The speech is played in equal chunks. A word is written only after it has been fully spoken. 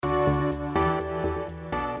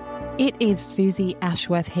It is Susie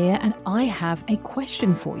Ashworth here, and I have a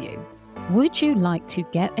question for you. Would you like to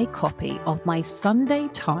get a copy of my Sunday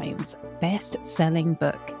Times best-selling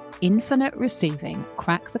book, Infinite Receiving: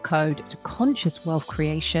 Crack the Code to Conscious Wealth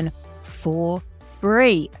Creation, for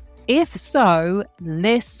free? If so,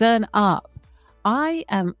 listen up. I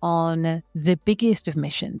am on the biggest of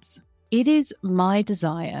missions. It is my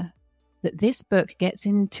desire that this book gets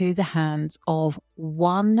into the hands of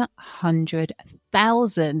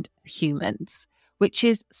 100,000 humans, which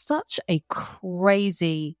is such a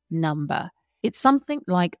crazy number. It's something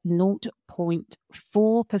like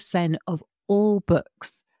 0.4% of all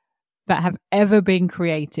books that have ever been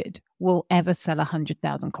created will ever sell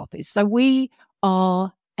 100,000 copies. So we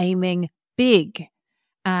are aiming big,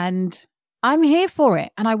 and I'm here for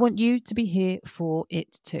it, and I want you to be here for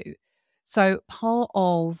it too. So part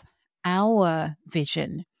of our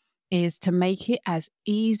vision is to make it as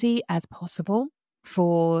easy as possible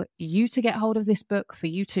for you to get hold of this book, for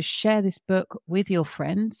you to share this book with your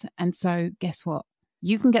friends. And so guess what?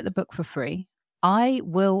 You can get the book for free. I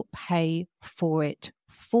will pay for it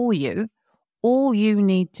for you. All you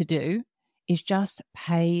need to do is just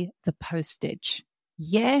pay the postage.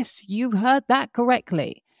 Yes, you heard that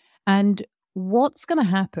correctly. And what's going to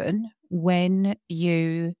happen when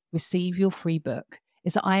you receive your free book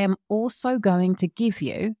is that I am also going to give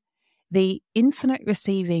you the Infinite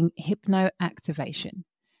Receiving Hypno Activation.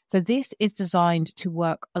 So this is designed to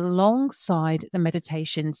work alongside the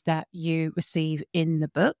meditations that you receive in the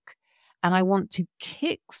book. And I want to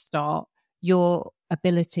kickstart your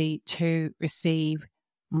ability to receive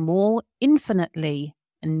more infinitely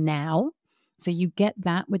now. So you get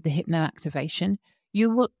that with the Hypno Activation. You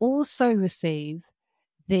will also receive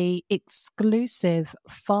the exclusive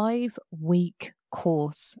 5-week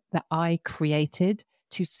course that I created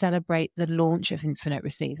to celebrate the launch of Infinite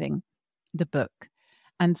Receiving, the book.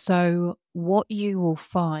 And so what you will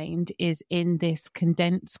find is in this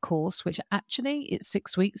condensed course, which actually it's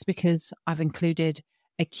 6 weeks because I've included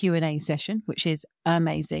a Q&A session, which is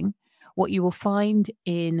amazing. What you will find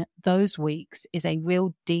in those weeks is a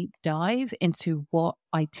real deep dive into what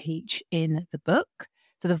I teach in the book.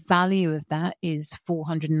 So the value of that is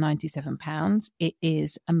 £497. It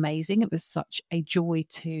is amazing. It was such a joy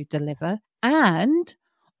to deliver. And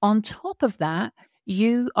on top of that,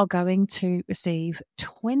 you are going to receive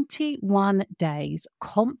 21 days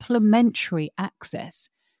complimentary access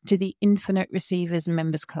to the Infinite Receivers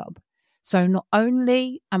Members Club. So not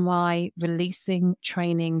only am I releasing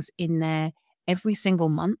trainings in there every single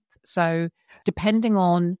month, so depending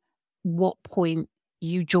on what point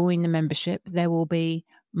you join the membership, there will be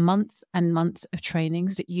months and months of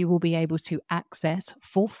trainings that you will be able to access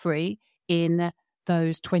for free in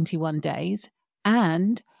those 21 days.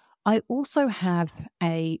 And I also have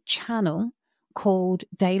a channel called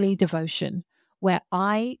Daily Devotion, where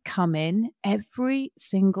I come in every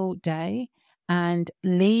single day and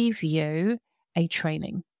leave you a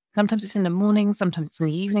training. Sometimes it's in the morning, sometimes it's in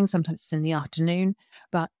the evening, sometimes it's in the afternoon,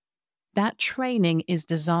 but that training is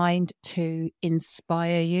designed to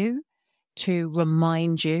inspire you, to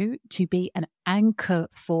remind you, to be an anchor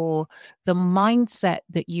for the mindset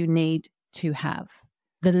that you need to have,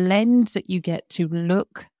 the lens that you get to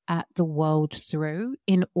look at the world through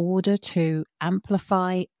in order to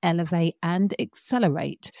amplify, elevate, and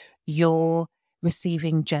accelerate your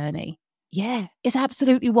receiving journey. Yeah, it's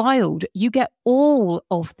absolutely wild. You get all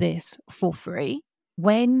of this for free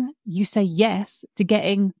when you say yes to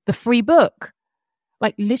getting the free book.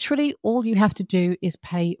 Like literally all you have to do is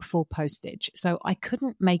pay for postage. So I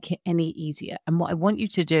couldn't make it any easier. And what I want you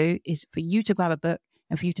to do is for you to grab a book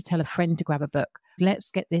and for you to tell a friend to grab a book.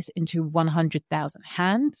 Let's get this into 100,000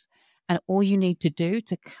 hands. And all you need to do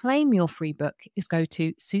to claim your free book is go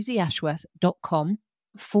to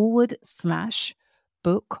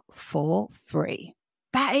susieashworth.com/book for free.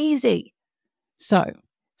 That easy. So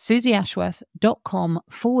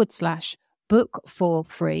susieashworth.com/book for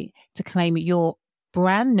free to claim your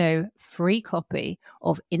brand new free copy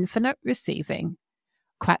of Infinite Receiving,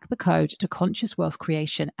 Crack the Code to Conscious Wealth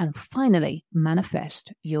Creation, and finally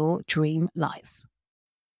manifest your dream life.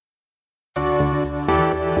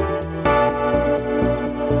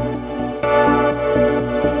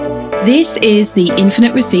 This is the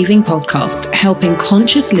Infinite Receiving Podcast, helping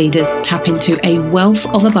conscious leaders tap into a wealth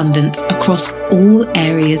of abundance across all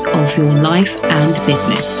areas of your life and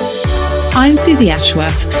business. I'm Susie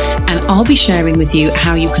Ashworth, and I'll be sharing with you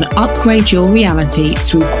how you can upgrade your reality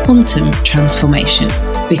through quantum transformation,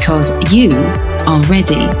 because you are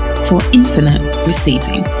ready for infinite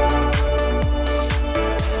receiving.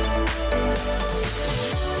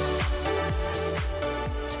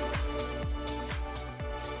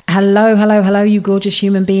 Hello, you gorgeous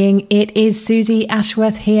human being. It is Susie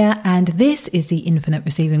Ashworth here, and this is the Infinite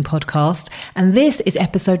Receiving Podcast, and this is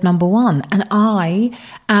episode number 1. And I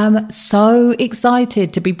am so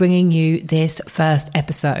excited to be bringing you this first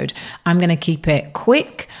episode. I'm going to keep it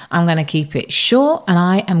quick, I'm going to keep it short, and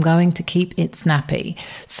I am going to keep it snappy.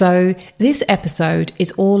 So this episode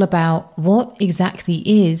is all about what exactly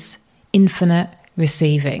is infinite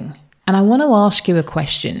receiving. And I want to ask you a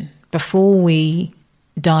question before we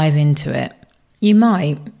dive into it. You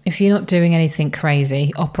might, if you're not doing anything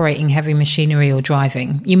crazy, operating heavy machinery or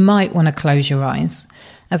driving, you might want to close your eyes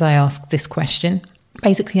as I ask this question.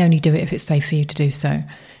 Basically, only do it if it's safe for you to do so.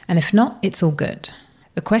 And if not, it's all good.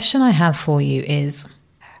 The question I have for you is,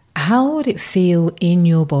 how would it feel in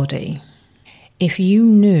your body if you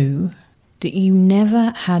knew that you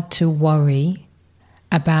never had to worry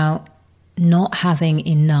about not having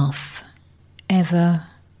enough ever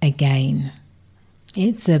again?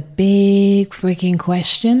 It's a big freaking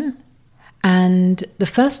question. And the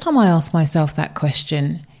first time I asked myself that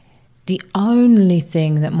question, the only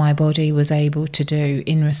thing that my body was able to do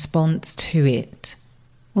in response to it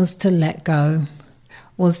was to let go,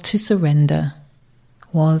 was to surrender,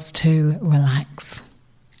 was to relax.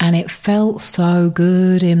 And it felt so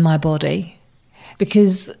good in my body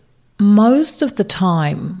because most of the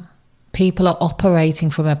time people are operating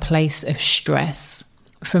from a place of stress,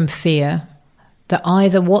 from fear, that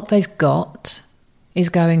either what they've got is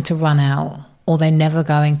going to run out or they're never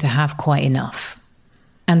going to have quite enough.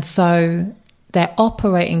 And so they're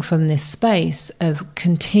operating from this space of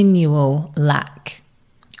continual lack.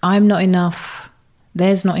 I'm not enough,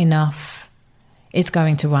 there's not enough, it's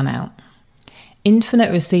going to run out.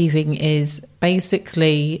 Infinite receiving is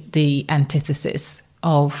basically the antithesis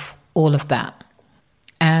of all of that.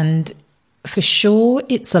 And for sure,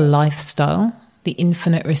 it's a lifestyle, the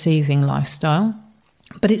infinite receiving lifestyle.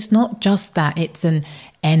 But it's not just that, it's an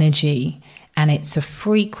energy and it's a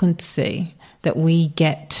frequency that we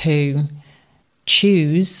get to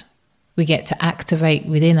choose, we get to activate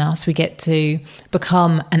within us, we get to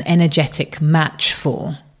become an energetic match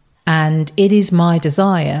for. And it is my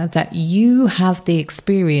desire that you have the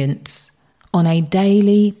experience on a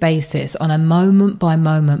daily basis, on a moment by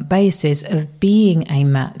moment basis of being a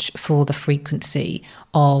match for the frequency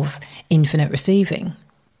of infinite receiving.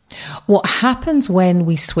 What happens when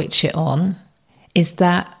we switch it on is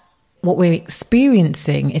that what we're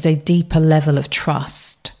experiencing is a deeper level of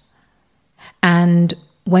trust. And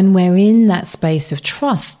when we're in that space of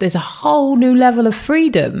trust, there's a whole new level of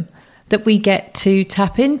freedom that we get to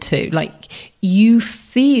tap into. Like, you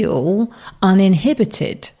feel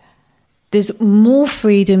uninhibited. There's more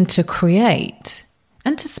freedom to create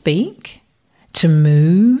and to speak, to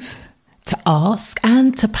move, to ask,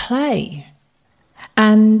 and to play.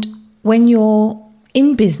 And when you're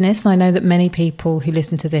in business, and I know that many people who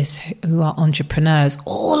listen to this who are entrepreneurs,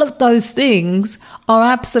 all of those things are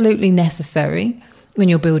absolutely necessary when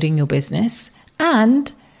you're building your business. And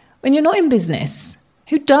when you're not in business,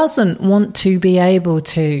 who doesn't want to be able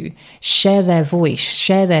to share their voice,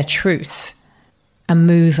 share their truth, and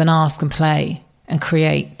move and ask and play and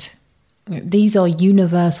create? These are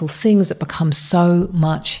universal things that become so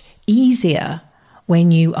much easier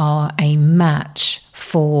when you are a match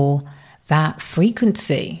for that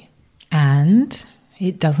frequency. And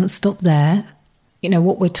it doesn't stop there. You know,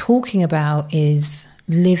 what we're talking about is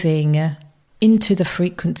living into the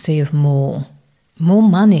frequency of more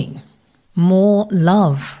money, more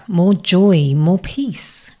love, more joy, more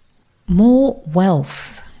peace, more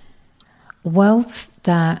wealth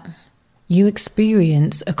that you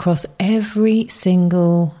experience across every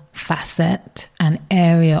single facet and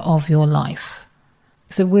area of your life.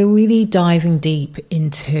 So we're really diving deep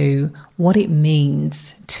into what it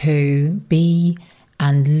means to be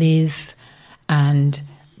and live and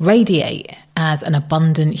radiate as an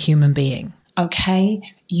abundant human being. Okay,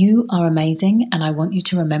 you are amazing, and I want you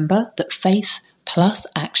to remember that faith plus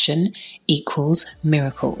action equals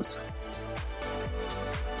miracles.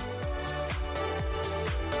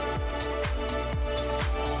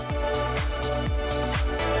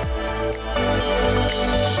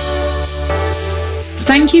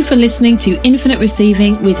 Thank you for listening to Infinite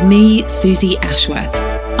Receiving with me, Susie Ashworth.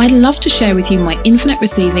 I'd love to share with you my Infinite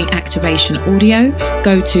Receiving activation audio.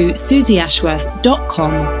 Go to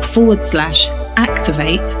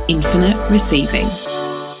susieashworth.com/activate infinite receiving.